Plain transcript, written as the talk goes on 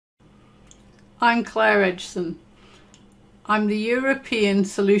I'm Claire Edgson. I'm the European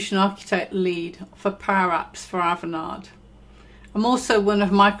Solution Architect Lead for Power Apps for Avanade. I'm also one of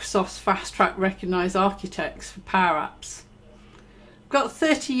Microsoft's Fast Track Recognised Architects for Power Apps. I've got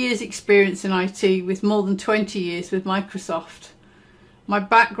 30 years experience in IT with more than 20 years with Microsoft. My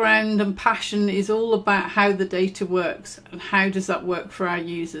background and passion is all about how the data works and how does that work for our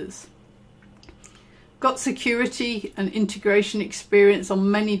users. Got security and integration experience on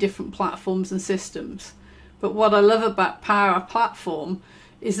many different platforms and systems, but what I love about Power Platform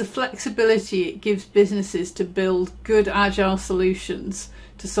is the flexibility it gives businesses to build good agile solutions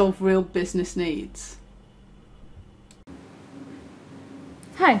to solve real business needs.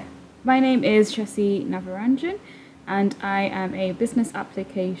 Hi, my name is Jese and I am a Business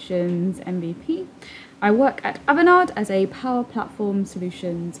Applications MVP. I work at Avanade as a Power Platform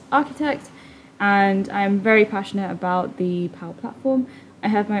Solutions Architect, and I'm very passionate about the Power Platform. I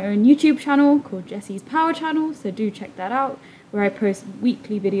have my own YouTube channel called Jese's Power Channel, so do check that out, where I post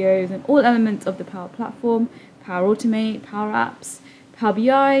weekly videos on all elements of the Power Platform, Power Automate, Power Apps, Power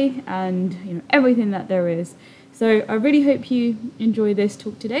BI, and everything that there is. So I really hope you enjoy this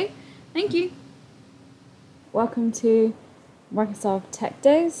talk today. Thank you. Welcome to Microsoft Tech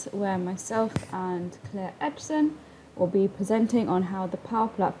Days, where myself and Claire Edgson will be presenting on how the Power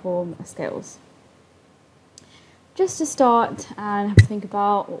Platform scales. Just to start and have to think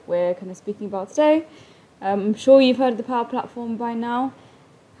about what we're kind of speaking about today, I'm sure you've heard of the Power Platform by now,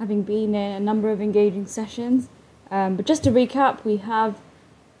 having been in a number of engaging sessions. But just to recap, we have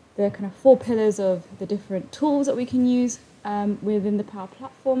the kind of 4 pillars of the different tools that we can use within the Power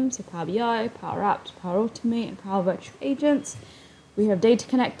Platform. So Power BI, Power Apps, Power Automate, and Power Virtual Agents. We have data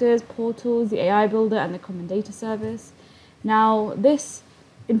connectors, portals, the AI Builder, and the Common Data Service. Now, this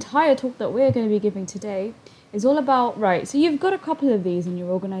entire talk that we're going to be giving today is all about, right, so you've got a couple of these in your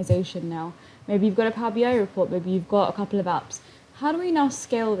organization now. Maybe you've got a Power BI report, maybe you've got a couple of apps. How do we now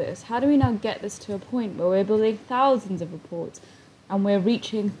scale this? How do we now get this to a point where we're building thousands of reports and we're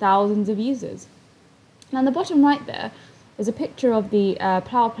reaching thousands of users? Now, on the bottom right there is a picture of the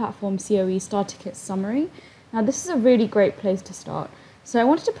Power Platform COE Starter Kit summary. Now, this is a really great place to start. So I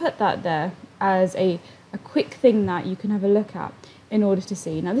wanted to put that there as a quick thing that you can have a look at in order to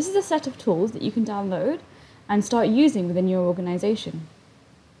see. Now, this is a set of tools that you can download and start using within your organization.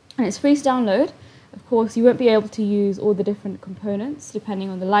 And it's free to download. Of course, you won't be able to use all the different components depending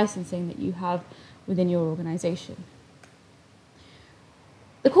on the licensing that you have within your organization.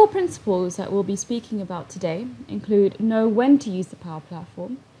 The core principles that we'll be speaking about today include know when to use the Power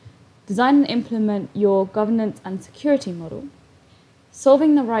Platform, design and implement your governance and security model,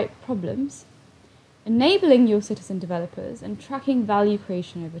 solving the right problems, enabling your citizen developers, and tracking value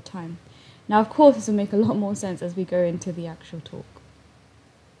creation over time. Now, of course, this will make a lot more sense as we go into the actual talk.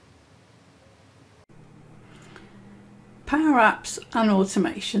 Power apps and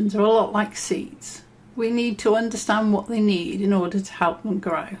automations are a lot like seeds. We need to understand what they need in order to help them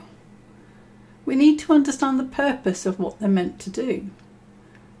grow. We need to understand the purpose of what they're meant to do.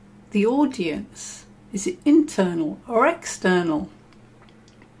 The audience, is it internal or external?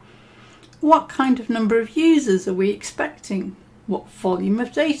 What kind of number of users are we expecting? What volume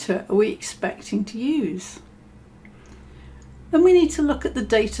of data are we expecting to use? Then we need to look at the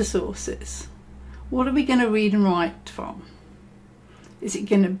data sources. What are we going to read and write from? Is it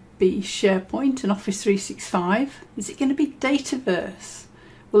going to be SharePoint and Office 365? Is it going to be Dataverse?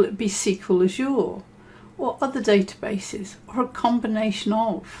 Will it be SQL Azure? Or other databases? Or a combination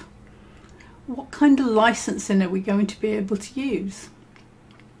of? What kind of licensing are we going to be able to use?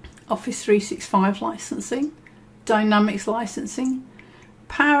 Office 365 licensing? Dynamics licensing?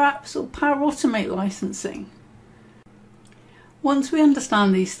 Power Apps or Power Automate licensing? Once we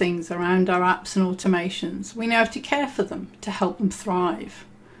understand these things around our apps and automations, we know how to care for them to help them thrive.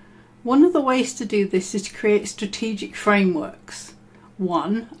 One of the ways to do this is to create strategic frameworks.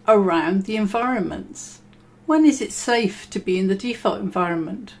 One, around the environments. When is it safe to be in the default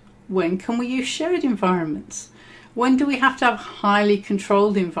environment? When can we use shared environments? When do we have to have highly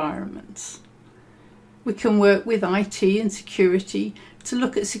controlled environments? We can work with IT and security to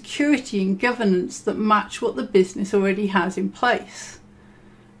look at security and governance that match what the business already has in place.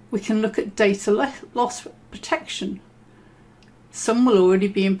 We can look at data loss protection. Some will already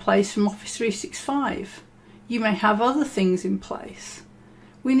be in place from Office 365. You may have other things in place.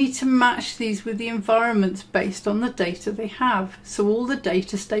 We need to match these with the environments based on the data they have, so all the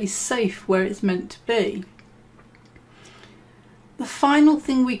data stays safe where it's meant to be. The final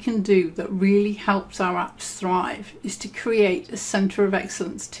thing we can do that really helps our apps thrive is to create a Centre of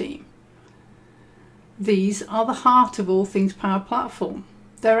Excellence team. These are the heart of all things Power Platform.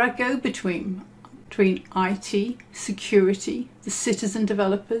 They're our go-between between IT, security, the citizen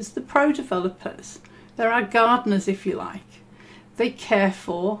developers, the pro developers. They're our gardeners, if you like. They care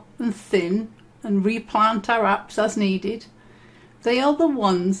for and thin and replant our apps as needed. They are the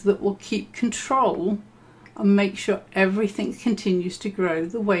ones that will keep control and make sure everything continues to grow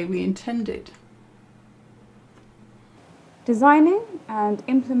the way we intended. Designing and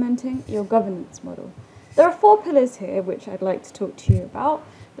implementing your governance model. There are 4 pillars here which I'd like to talk to you about.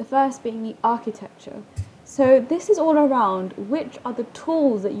 The first being the architecture. So this is all around which are the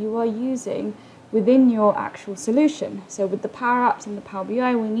tools that you are using within your actual solution. So with the Power Apps and the Power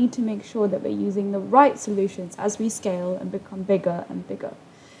BI, we need to make sure that we're using the right solutions as we scale and become bigger and bigger.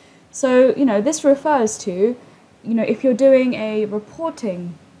 So, this refers to, if you're doing a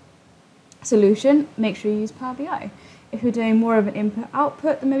reporting solution, make sure you use Power BI. If you're doing more of an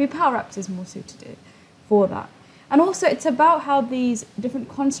input-output, then maybe Power Apps is more suited for that. And also, it's about how these different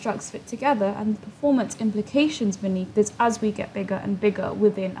constructs fit together and the performance implications beneath this as we get bigger and bigger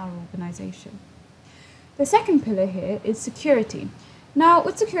within our organization. The second pillar here is security. Now,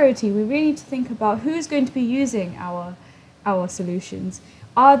 with security, we really need to think about who's going to be using our solutions.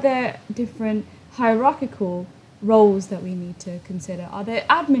 Are there different hierarchical roles that we need to consider? Are there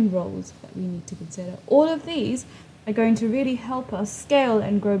admin roles that we need to consider? All of these are going to really help us scale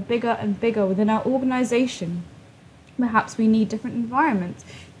and grow bigger and bigger within our organization. Perhaps we need different environments.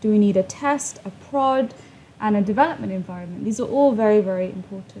 Do we need a test, a prod, and a development environment? These are all very, very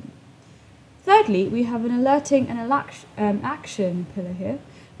important. Thirdly, we have an alerting and action pillar here,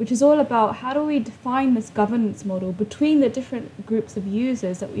 which is all about how do we define this governance model between the different groups of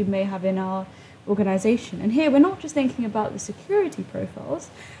users that we may have in our organization. And here we're not just thinking about the security profiles,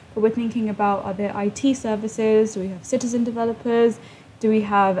 but we're thinking about, are there IT services? Do we have citizen developers? Do we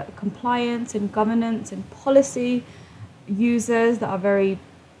have compliance and governance and policy users that are very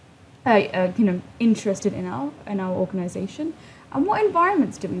interested in our organization? And what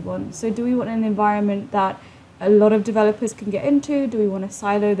environments do we want? So do we want an environment that a lot of developers can get into? Do we want to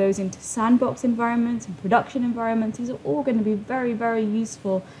silo those into sandbox environments and production environments? These are all going to be very, very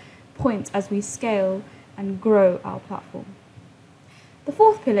useful points as we scale and grow our platform. The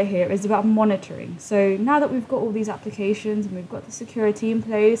fourth pillar here is about monitoring. So now that we've got all these applications and we've got the security in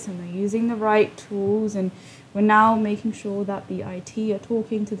place and we're using the right tools and we're now making sure that the IT are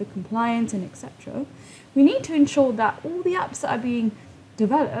talking to the compliance and etc., we need to ensure that all the apps that are being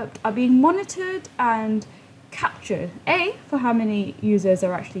developed are being monitored and captured. A, for how many users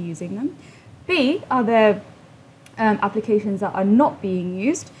are actually using them. B, are there applications that are not being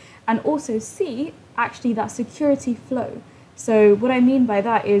used? And also C, actually that security flow. So what I mean by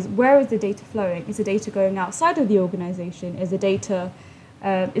that is, where is the data flowing? Is the data going outside of the organization? Is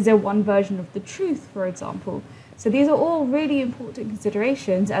there one version of the truth, for example? So these are all really important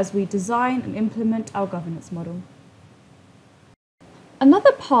considerations as we design and implement our governance model.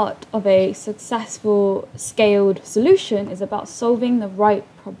 Another part of a successful scaled solution is about solving the right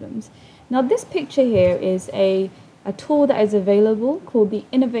problems. Now this picture here is a tool that is available called the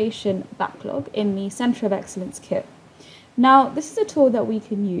Innovation Backlog in the Center of Excellence kit. Now this is a tool that we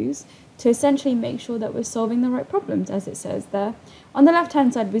can use to essentially make sure that we're solving the right problems, as it says there. On the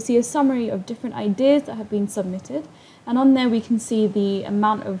left-hand side, we see a summary of different ideas that have been submitted, and on there we can see the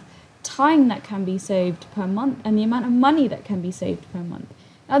amount of time that can be saved per month and the amount of money that can be saved per month.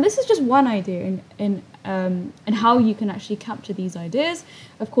 Now, this is just one idea in how you can actually capture these ideas.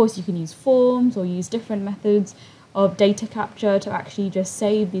 Of course, you can use forms or use different methods of data capture to actually just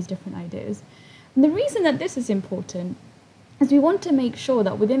save these different ideas. And the reason that this is important is we want to make sure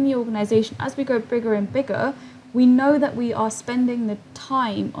that within the organization, as we go bigger and bigger, we know that we are spending the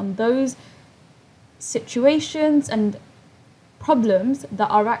time on those situations and problems that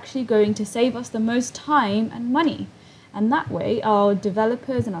are actually going to save us the most time and money. And that way, our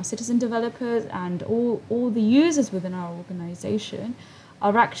developers and our citizen developers and all the users within our organization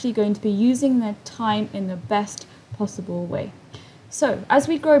are actually going to be using their time in the best possible way. So as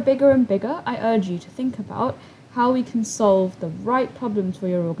we grow bigger and bigger, I urge you to think about how we can solve the right problems for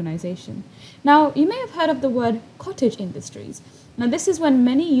your organization. Now, you may have heard of the word cottage industries. Now, this is when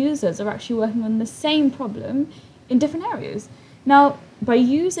many users are actually working on the same problem in different areas. Now, by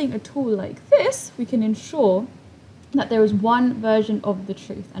using a tool like this, we can ensure that there is one version of the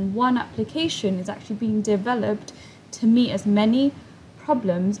truth and one application is actually being developed to meet as many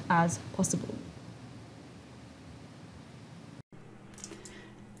problems as possible.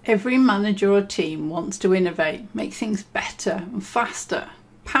 Every manager or team wants to innovate, make things better and faster.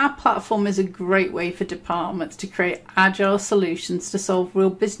 Power Platform is a great way for departments to create agile solutions to solve real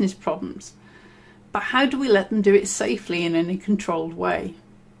business problems. But how do we let them do it safely and in a controlled way?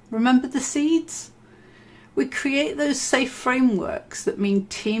 Remember the seeds? We create those safe frameworks that mean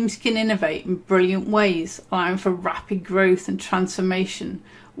teams can innovate in brilliant ways, allowing for rapid growth and transformation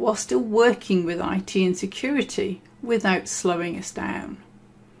while still working with IT and security without slowing us down.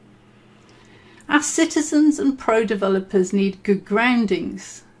 Our citizens and pro developers need good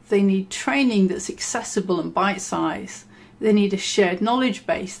groundings. They need training that's accessible and bite-sized. They need a shared knowledge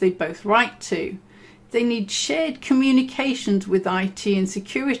base they both write to. They need shared communications with IT and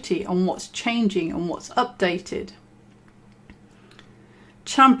security on what's changing and what's updated.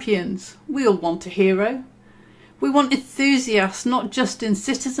 Champions. We all want a hero. We want enthusiasts not just in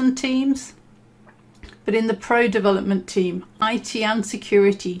citizen teams, but in the pro development team, IT and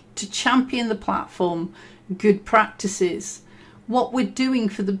security, to champion the platform, good practices, what we're doing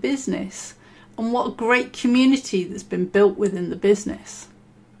for the business, and what a great community that's been built within the business.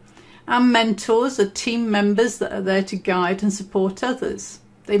 Our mentors are team members that are there to guide and support others.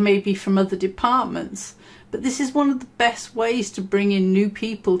 They may be from other departments, but this is one of the best ways to bring in new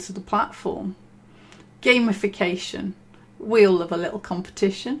people to the platform. Gamification. We all love a little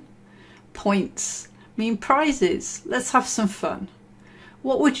competition. Points mean prizes. Let's have some fun.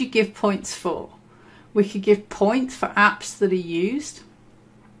 What would you give points for? We could give points for apps that are used,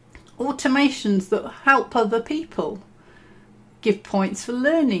 automations that help other people. Give points for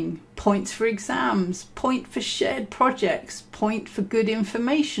learning, points for exams, point for shared projects, point for good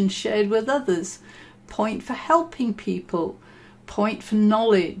information shared with others, point for helping people, point for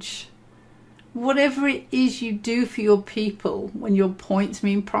knowledge. Whatever it is you do for your people when your points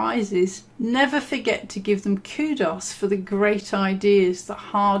mean prizes, never forget to give them kudos for the great ideas, the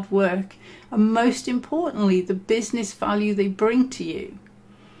hard work, and most importantly, the business value they bring to you.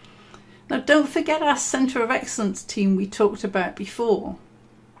 Now, don't forget our Centre of Excellence team we talked about before.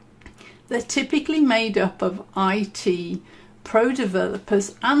 They're typically made up of IT, pro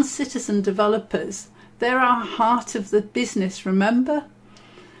developers and citizen developers. They're our heart of the business, remember?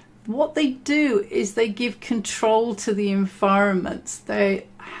 What they do is they give control to the environments. They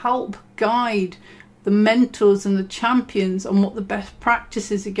help guide the mentors and the champions on what the best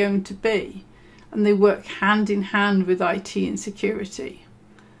practices are going to be. And they work hand in hand with IT and security.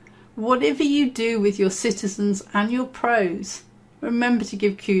 Whatever you do with your citizens and your pros, remember to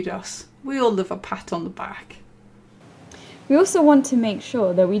give kudos. We all love a pat on the back. We also want to make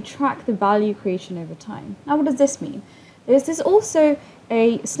sure that we track the value creation over time. Now, what does this mean? There's also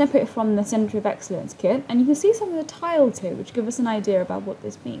a snippet from the Centre of Excellence kit, and you can see some of the tiles here which give us an idea about what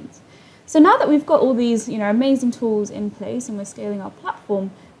this means. So now that we've got all these amazing tools in place and we're scaling our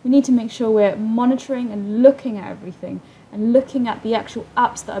platform, we need to make sure we're monitoring and looking at everything and looking at the actual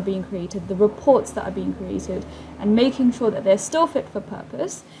apps that are being created, the reports that are being created, and making sure that they're still fit for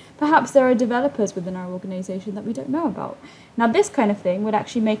purpose. Perhaps there are developers within our organization that we don't know about. Now, this kind of thing would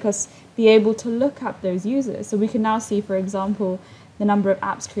actually make us be able to look at those users. So we can now see, for example, the number of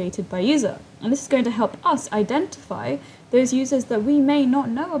apps created by user. And this is going to help us identify those users that we may not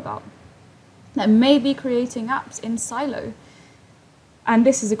know about, that may be creating apps in silo. And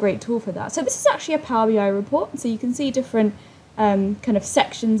this is a great tool for that. So this is actually a Power BI report. So you can see different kind of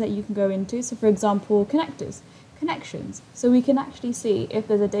sections that you can go into. So for example, connections. So we can actually see if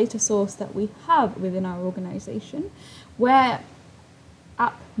there's a data source that we have within our organization where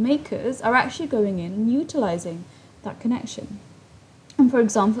app makers are actually going in and utilizing that connection. And for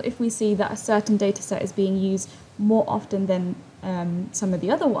example, if we see that a certain data set is being used more often than some of the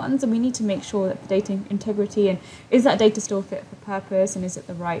other ones, and we need to make sure that the data integrity and is that data still fit for purpose, and is it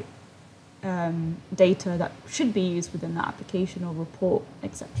the right data that should be used within that application or report,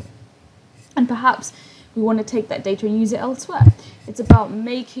 etc. And perhaps we want to take that data and use it elsewhere. It's about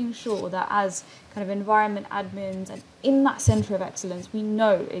making sure that as kind of environment admins and in that Centre of Excellence, we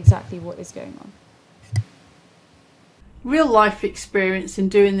know exactly what is going on. Real life experience in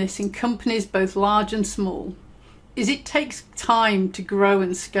doing this in companies both large and small is it takes time to grow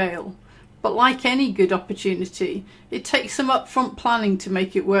and scale, but like any good opportunity, it takes some upfront planning to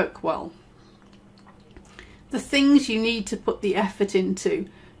make it work well. The things you need to put the effort into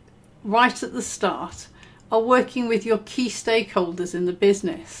right at the start are working with your key stakeholders in the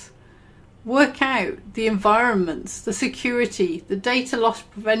business. Work out the environments, the security, the data loss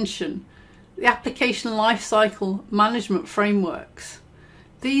prevention, the application lifecycle management frameworks.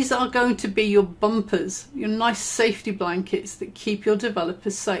 These are going to be your bumpers, your nice safety blankets that keep your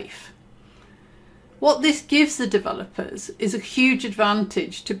developers safe. What this gives the developers is a huge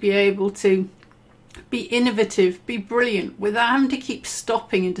advantage to be able to be innovative, be brilliant, without having to keep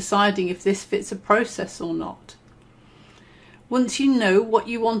stopping and deciding if this fits a process or not. Once you know what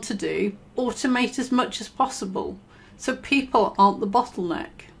you want to do, automate as much as possible so people aren't the bottleneck.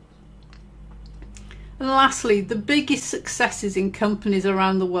 And lastly, the biggest successes in companies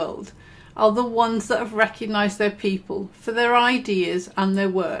around the world are the ones that have recognised their people for their ideas and their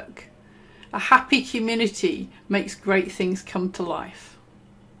work. A happy community makes great things come to life.